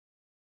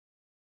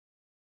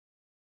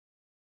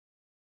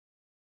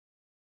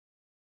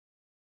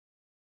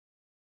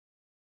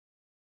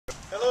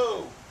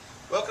Hello,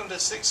 welcome to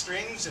Six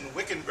Strings in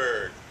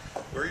Wickenburg.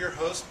 We're your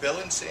hosts, Bill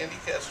and Sandy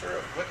Kessler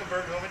of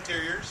Wickenburg Home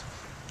Interiors.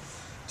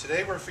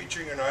 Today we're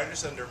featuring an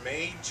artist under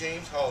May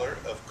James Holler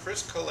of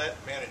Chris Collette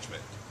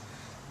Management.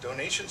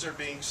 Donations are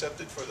being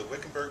accepted for the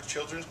Wickenburg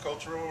Children's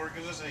Cultural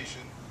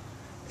Organization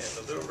and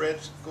the Little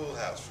Red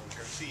Schoolhouse from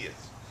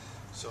Garcias.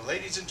 So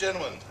ladies and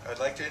gentlemen, I'd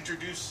like to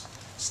introduce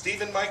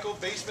Stephen Michael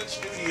Basement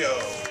Studio.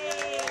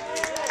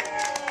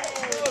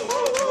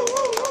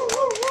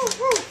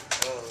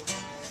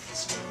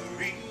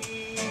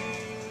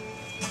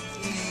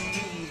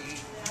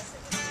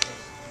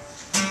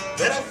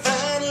 But I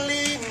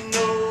finally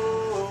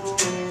know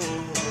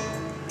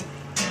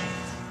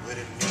what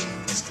it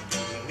means to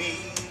be me.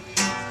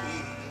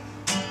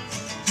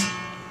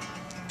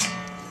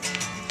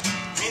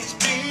 Means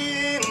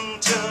being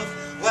tough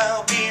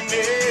while being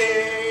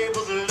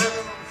able to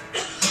love.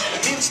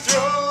 It means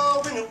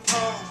throwing a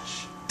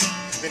punch,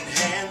 then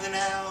handing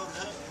out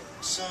hugs.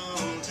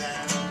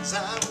 Sometimes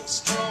I'm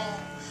strong,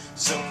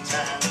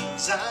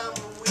 sometimes I'm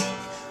weak,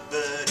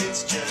 but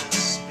it's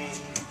just me.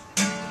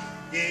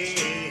 Yeah,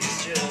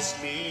 it's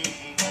just me.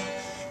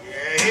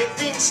 Yeah, it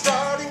means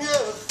starting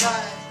a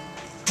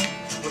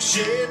fight or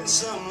shedding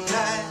some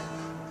light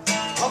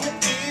on the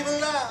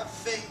evil I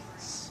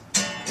face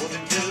or the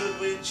good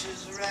which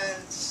is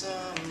right.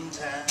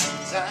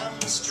 Sometimes I'm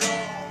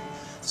strong,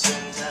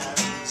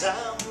 sometimes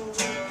I'm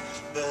weak,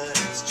 but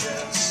it's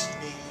just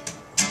me.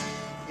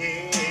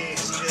 Yeah,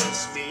 it's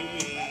just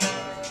me.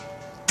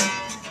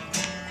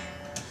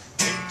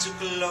 It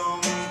took a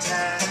long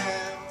time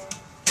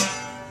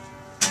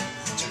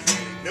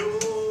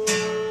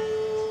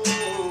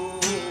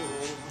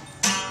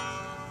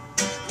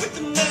with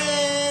the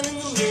man in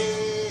the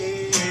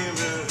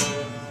mirror,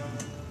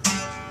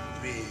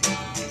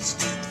 really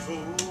stood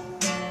for.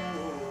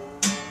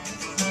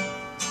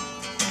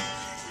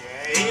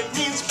 Yeah, it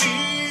means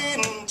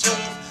being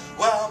tough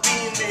while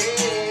being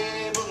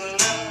able to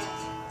love.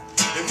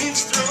 It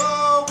means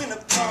throwing a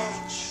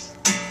punch,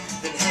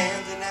 then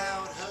handing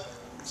out hugs.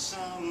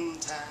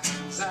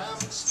 Sometimes I'm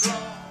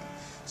strong,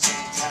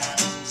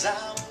 sometimes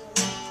I'm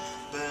weak,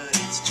 but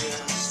it's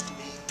just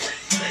me.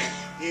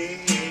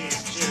 Yeah,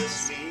 it's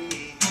just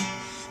me.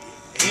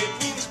 It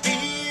means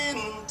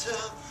being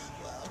tough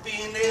while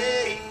being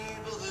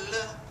able to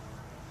love.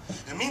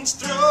 It means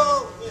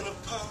throwing a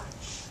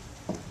punch,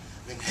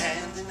 then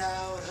handing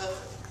out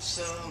hugs.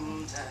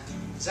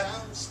 Sometimes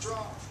I'm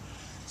strong,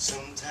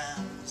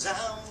 sometimes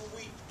I'm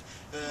weak,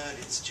 but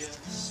it's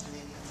just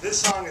me. This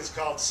song is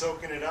called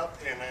Soakin' It Up,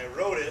 and I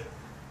wrote it,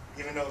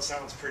 even though it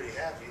sounds pretty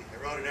happy, I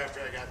wrote it after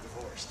I got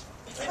divorced.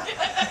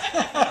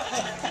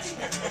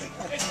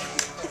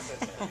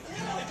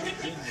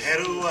 Had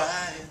a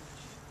wife,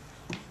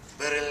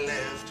 but I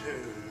left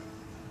her.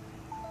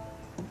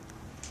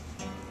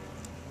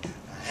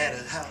 I had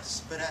a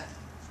house, but I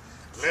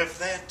left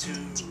that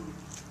too.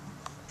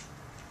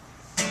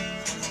 I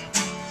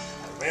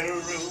rent a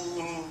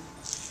room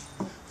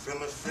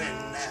from a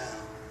friend now.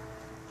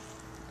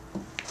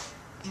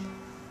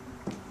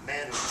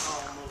 Man who's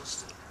almost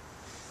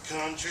a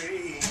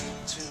country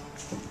tune.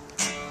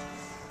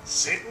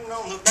 Sitting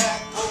on the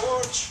back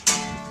porch,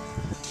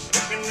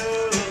 looking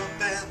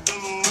up at the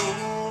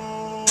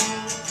moon,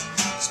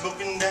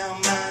 smoking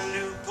down my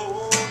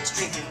Newport,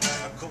 drinking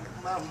a cold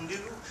Mountain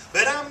Dew.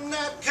 But I'm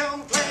not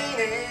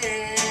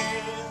complaining,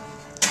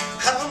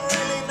 I'm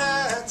really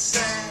not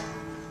sad.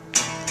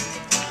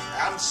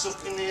 I'm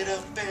soaking it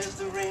up as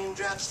the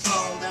raindrops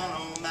fall down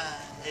on my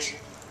head.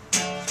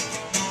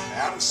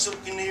 I'm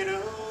soaking it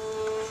up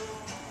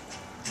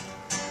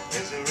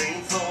as the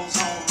rain falls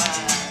on my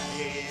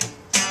head.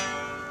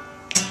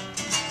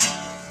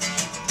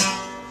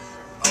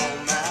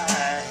 On my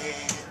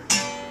head.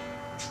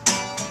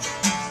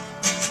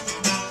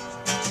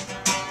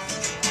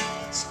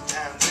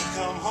 Sometimes I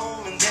come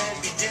home and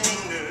there'd be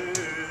dinner,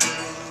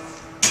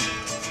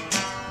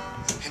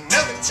 and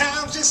other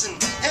times just an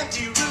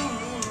empty room.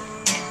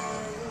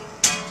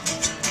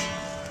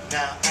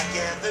 Now I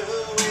gather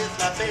with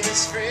my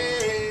best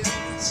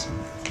friends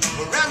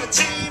around the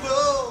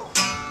table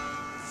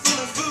full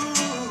of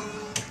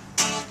food,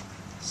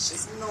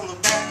 sitting on the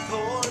back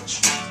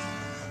porch,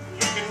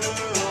 looking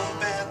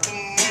up at the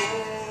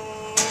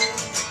moon,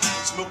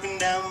 smoking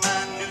down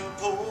my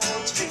Newport,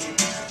 drinking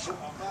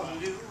cold Mountain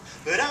Dew.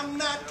 But I'm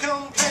not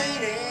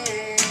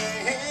complaining,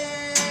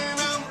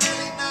 I'm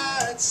really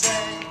not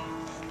sad.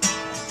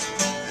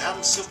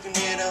 I'm soaking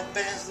it up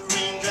as the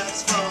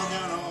raindrops fall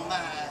down on my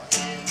head.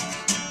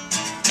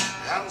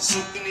 I'm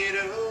soaking it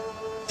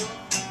up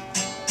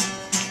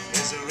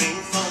as the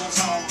rain falls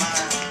on my.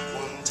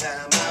 One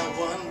time I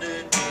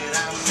wondered, did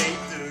I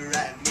make the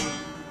right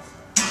move?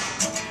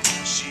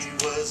 She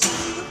was a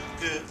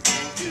looker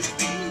and could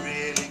be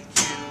really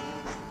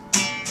cute.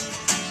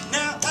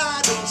 Now I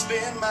don't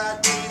spend my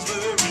days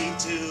worried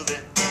till the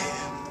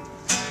end.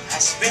 I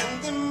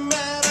spend them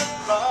at a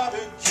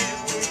barbecue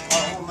with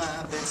all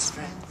my best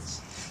friends,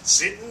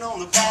 sitting on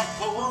the back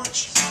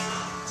porch,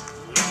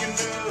 looking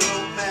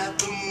up at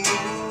the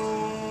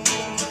moon,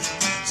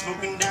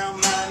 smoking down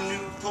my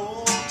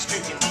Newport,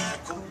 drinking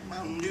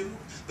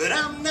but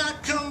I'm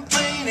not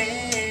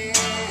complaining.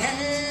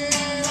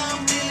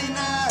 I'm really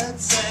not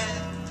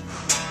sad.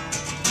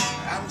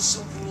 I'm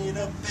soaking it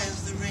up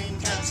as the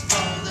raindrops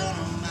fall down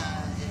on my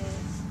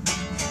head.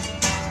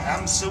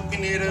 I'm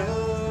soaking it up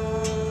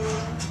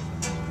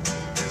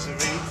as the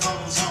rain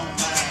falls on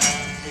my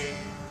head.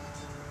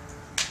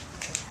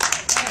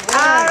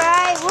 All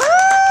right, woo!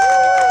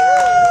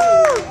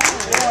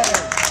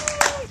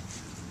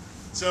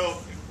 So,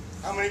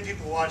 how many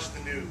people watch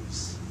the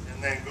news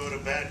and then go to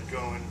bed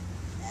going,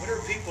 what are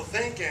people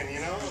thinking, you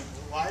know?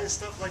 Why is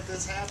stuff like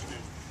this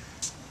happening?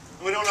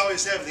 We don't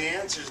always have the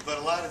answers, but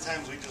a lot of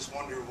times we just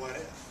wonder, what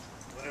if?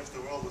 What if the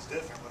world was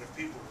different? What if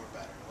people were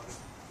better?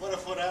 What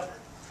if whatever?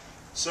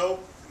 So,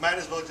 might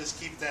as well just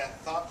keep that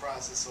thought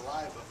process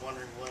alive of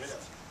wondering what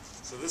if.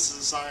 So this is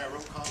a song I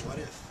wrote called What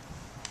If.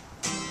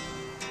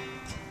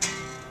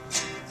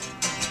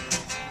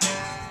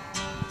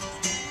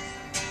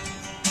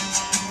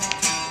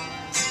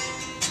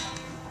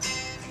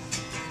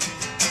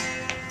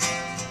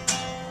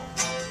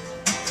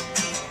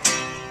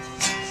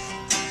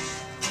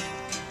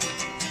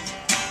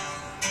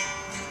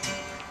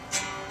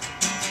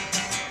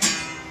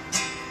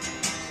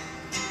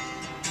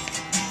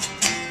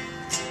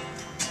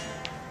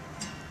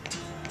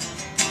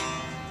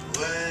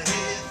 What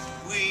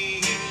if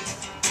we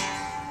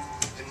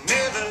had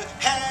never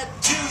had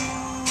to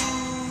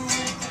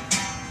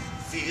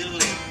feel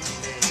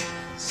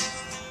emptiness?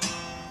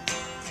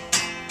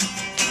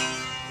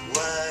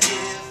 What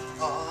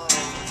if all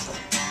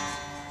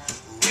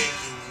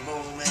waking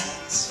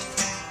moments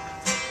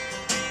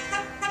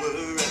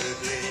were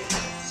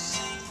rudderless?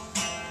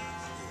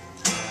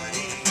 What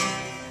if,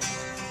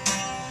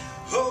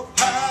 oh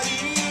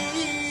party,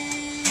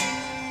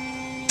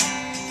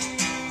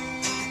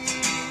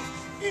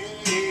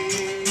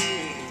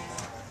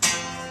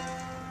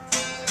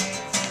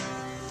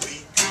 we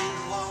could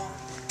walk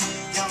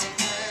down the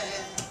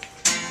path,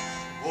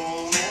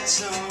 warm and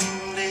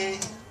sunny.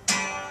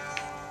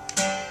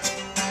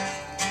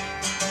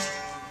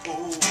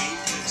 Oh, we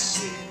could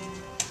sit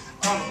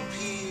on a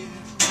pier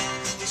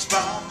with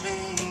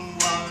sparkling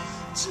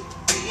water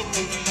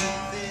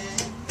beneath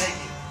it. Thank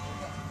you.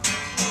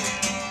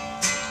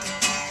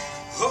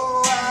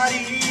 Oh, what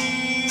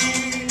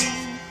if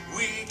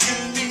we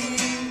could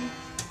live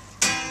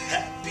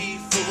happy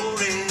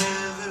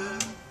forever?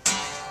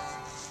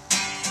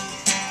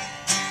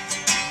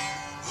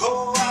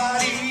 Oh,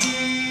 what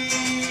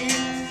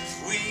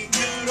if we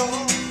could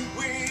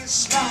always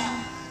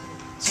smile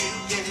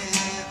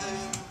together?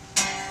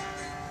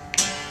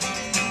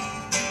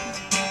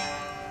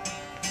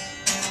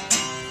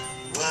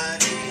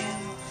 What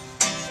if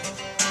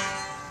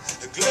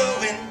the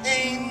glowing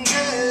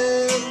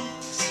angels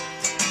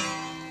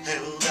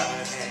held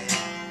our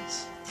hands?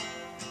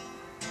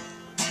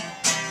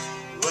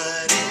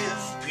 What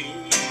if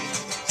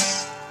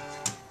peace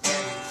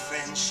and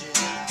friendship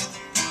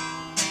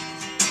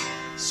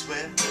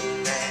swept the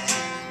land?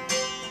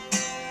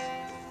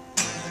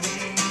 What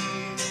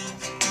if,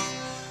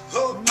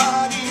 oh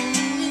party,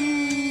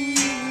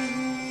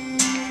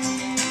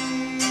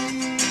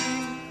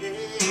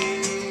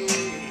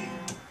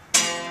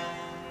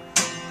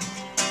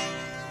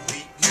 we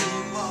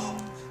could walk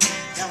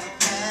down the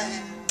path,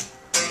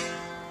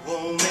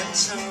 warm and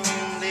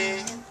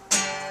sunny.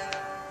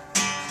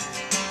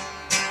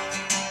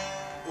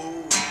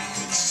 Oh, we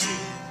could sit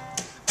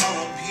on a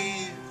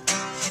pier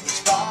with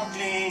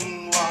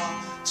sparkling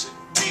water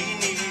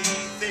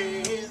beneath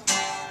it.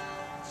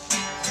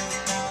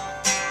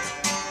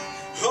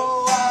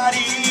 Oh, what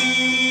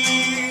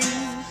if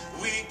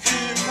we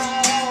could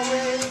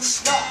always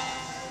smile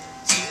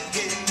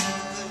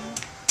together?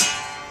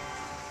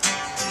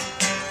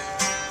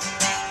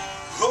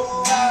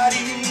 Oh, what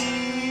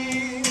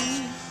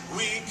if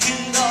we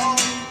could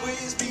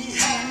always be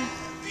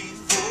happy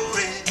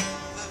forever?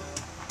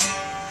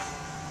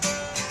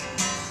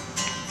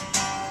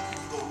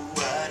 Oh,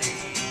 what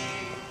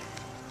if?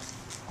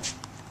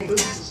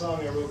 This is a song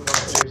I wrote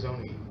called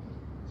Terry.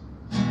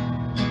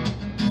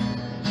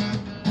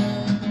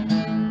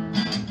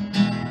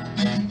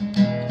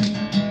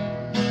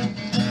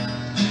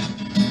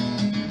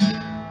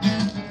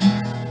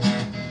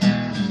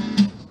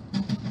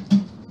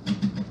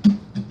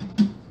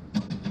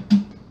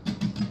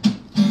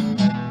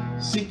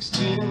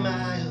 16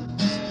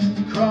 miles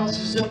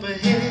crosses up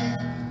ahead.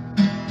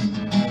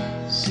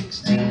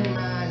 16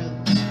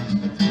 miles,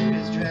 the food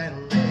is dry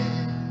and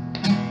red.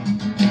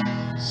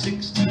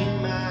 16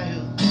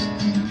 miles,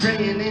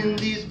 praying in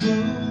these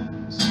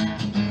boots.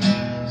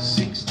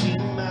 16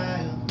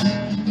 miles,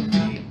 the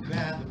feet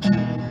cry the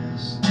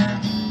blues.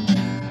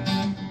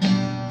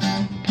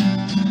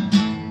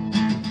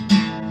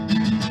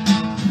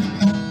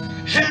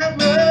 Have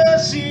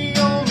mercy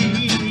on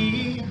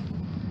me,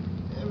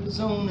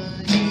 Arizona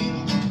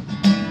heat.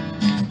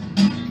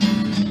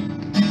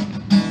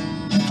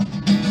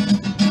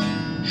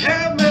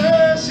 Have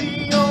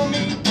mercy on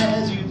me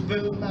as you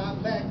build my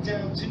back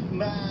down to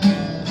my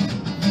feet.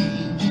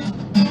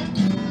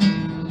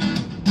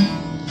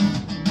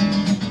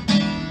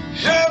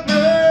 Have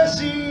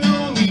mercy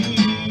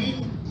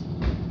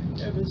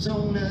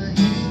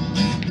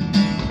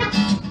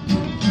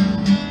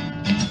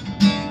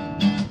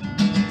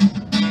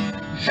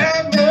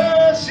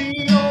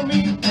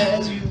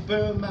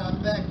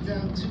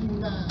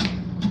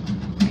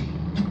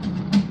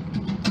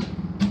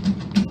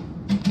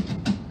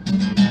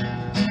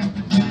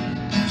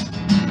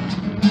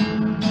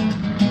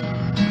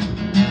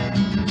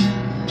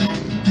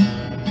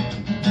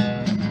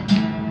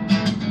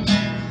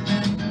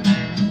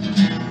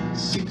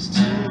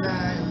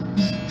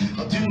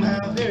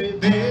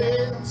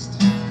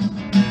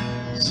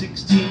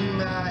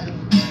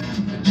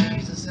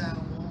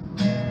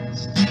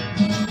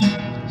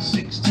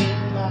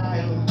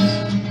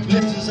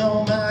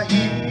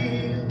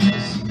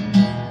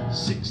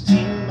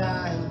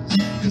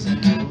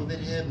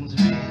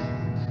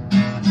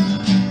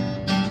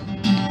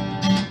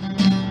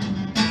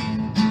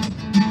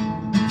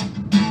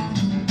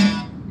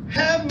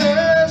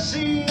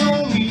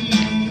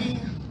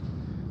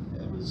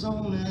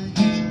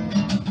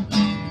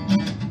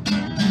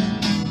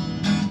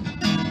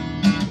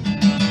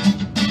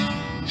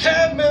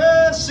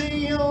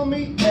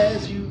me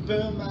as you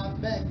burn my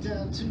back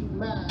down to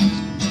my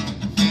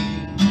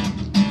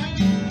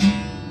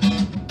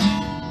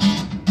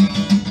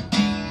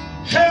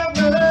have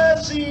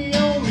mercy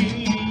on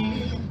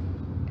me,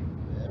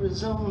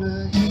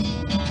 Arizona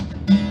heat.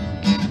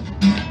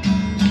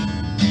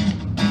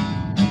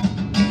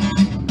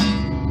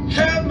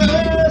 Have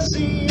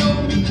mercy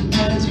on me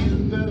as you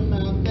burn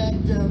my back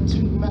down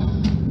to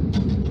my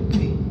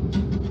feet.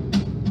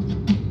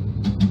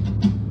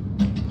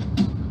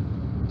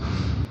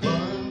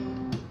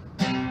 One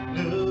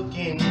look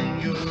in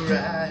your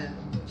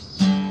eyes,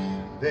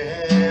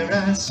 there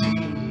I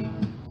see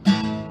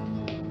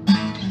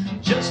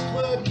just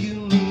what you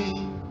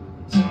mean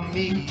to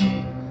me.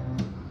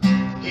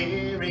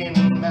 Here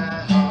in my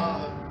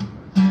heart,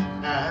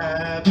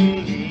 I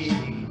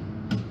believe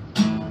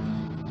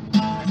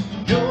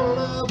your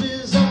love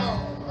is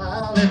all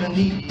I'll ever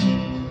need.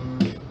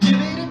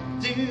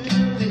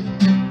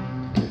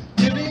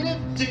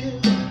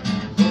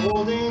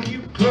 Holding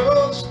you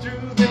close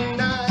through the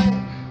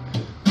night.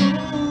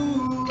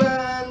 Ooh,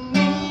 I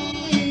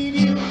need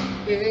you,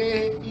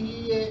 yeah,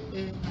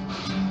 yeah.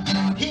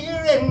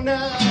 Here and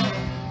now.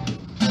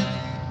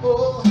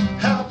 Oh,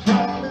 I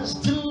promise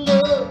to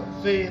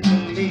love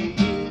faithfully.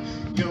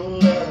 Your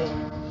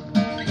love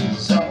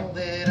is all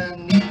that I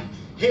need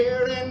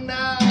here and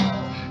now.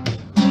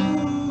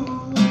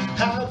 Ooh,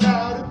 I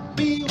vow to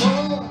be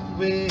one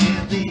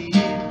with thee.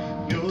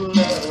 Your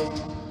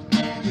love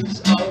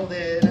is all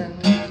that I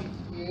need.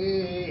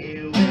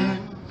 Yeah, when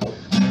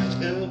I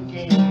look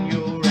in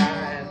your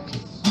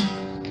eyes,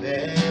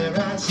 there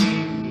I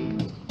see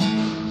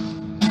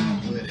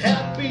what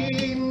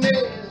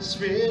happiness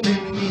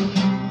really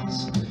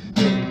means.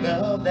 The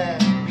love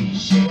that we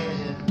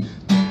share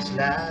makes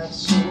life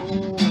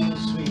so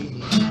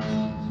sweet.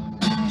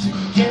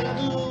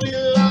 Together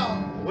we'll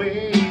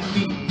always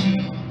be.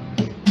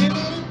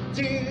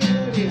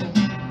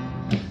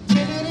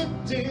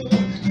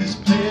 This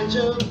pledge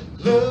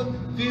of love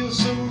feels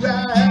so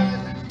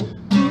right.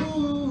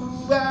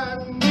 Ooh, I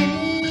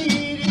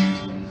need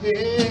you,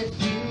 yeah,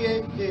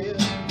 yeah, yeah.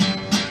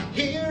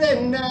 Here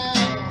and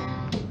now.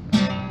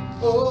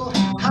 Oh,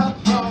 I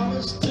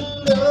promise to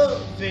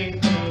love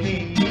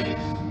faithfully.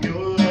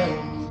 Your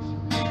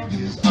love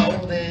is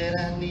all that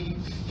I need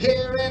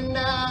here and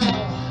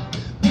now.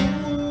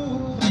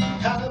 Ooh,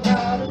 I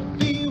vow to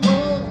be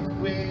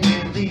one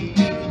with thee.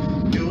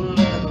 Your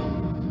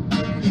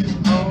love is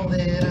all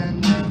that I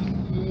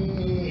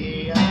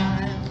need.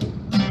 Yeah,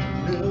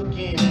 I look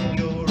in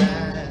your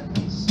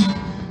eyes,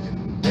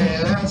 and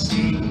there I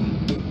see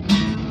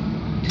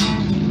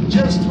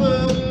just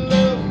what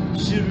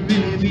love should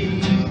really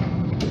be.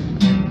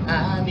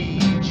 I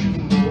need you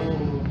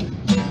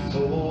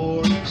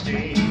more each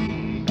day.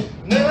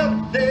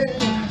 Nothing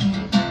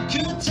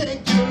could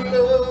take your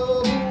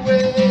love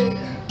away.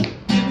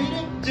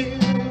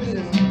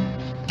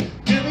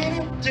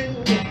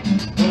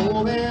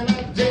 More than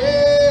I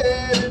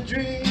dare to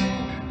dream.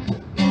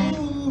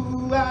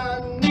 Ooh,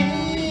 I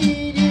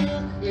need you,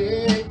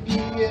 yeah,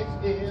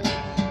 yeah, yeah.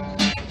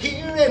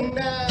 Here and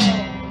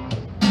now.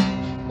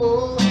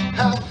 Oh,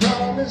 I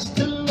promise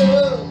to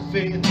love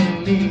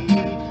faithfully.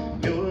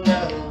 Your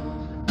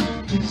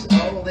love is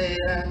all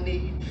that I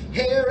need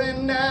here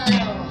and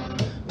now.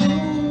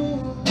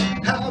 Ooh,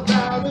 I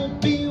vow to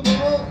be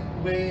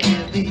one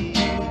with thee.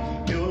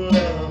 Your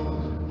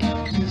love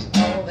is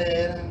all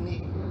that I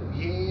need.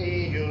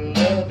 Yeah, your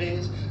love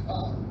is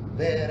all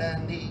that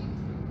I need.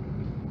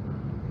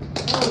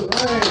 All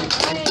right.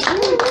 Thank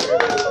you,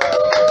 Terry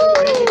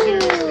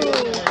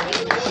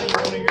Steele.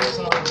 One of your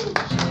songs.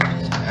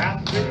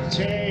 I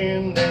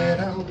pretend that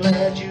I'm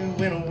glad you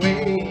went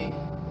away.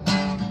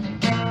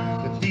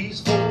 But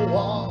these four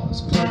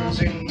walls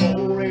closing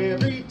more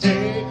every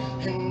day,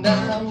 and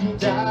I'm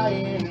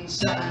dying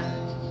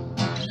inside.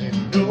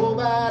 And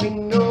nobody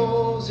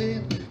knows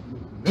it,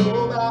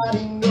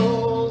 nobody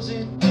knows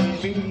it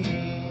but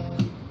me.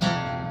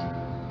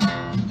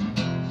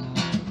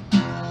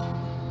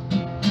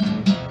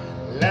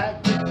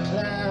 Like the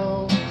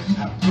clown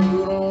I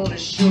put on a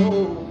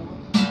show.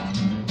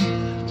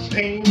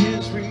 Pain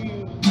is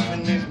real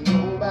and there's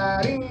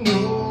nobody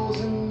knows,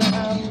 and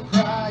I'm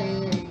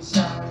crying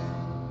inside.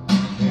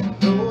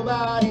 And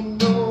nobody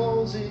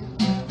knows it,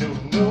 no,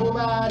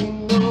 nobody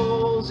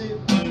knows it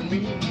but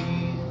me.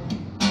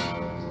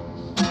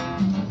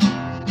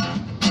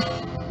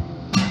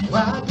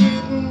 Why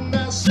didn't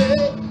I say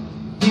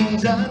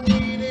things I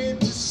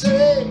needed to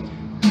say?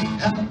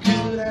 How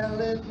could I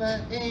let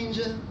my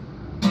angel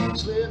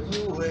slip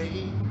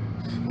away?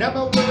 Now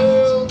my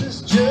world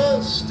is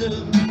just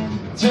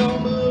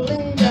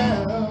tumbling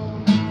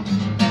down.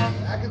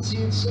 I can see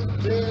it so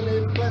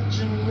clearly, but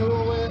you're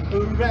nowhere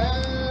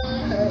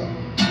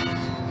around.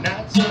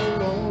 Nights are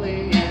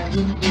lonely and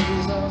the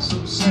days are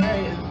so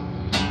sad.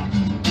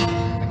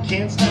 I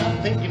can't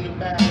stop thinking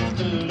about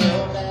the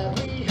love that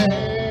we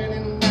had,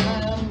 and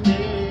I'm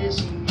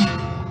missing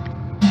you.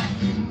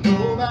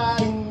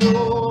 Nobody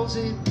knows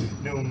it,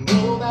 no,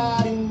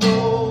 nobody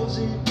knows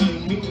it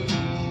but me.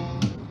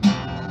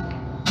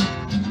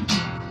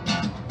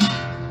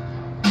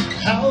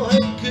 How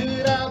hurt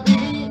could I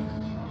be?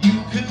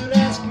 You could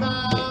ask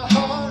my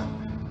heart.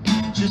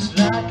 Just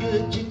like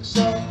a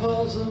jigsaw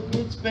puzzle,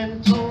 it's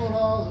been torn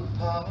all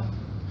apart.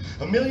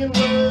 A million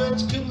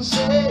words couldn't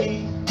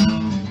say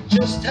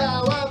just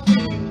how I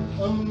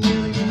feel. A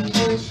million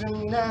years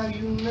from now,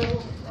 you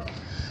know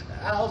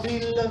I'll be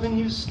loving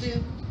you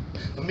still.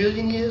 A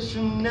million years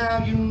from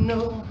now, you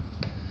know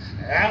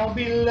I'll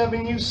be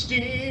loving you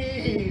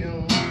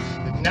still.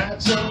 The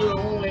nights are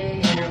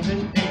lonely and the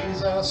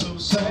days are so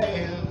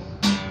sad.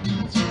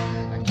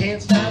 I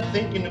can't stop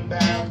thinking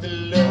about the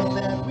love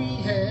that we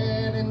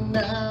had, and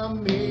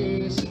I'm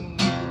missing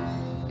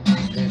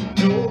you.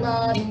 And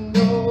nobody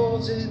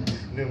knows it.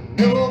 No,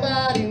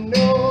 nobody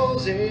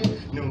knows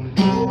it. No,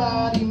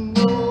 nobody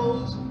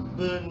knows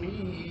but me.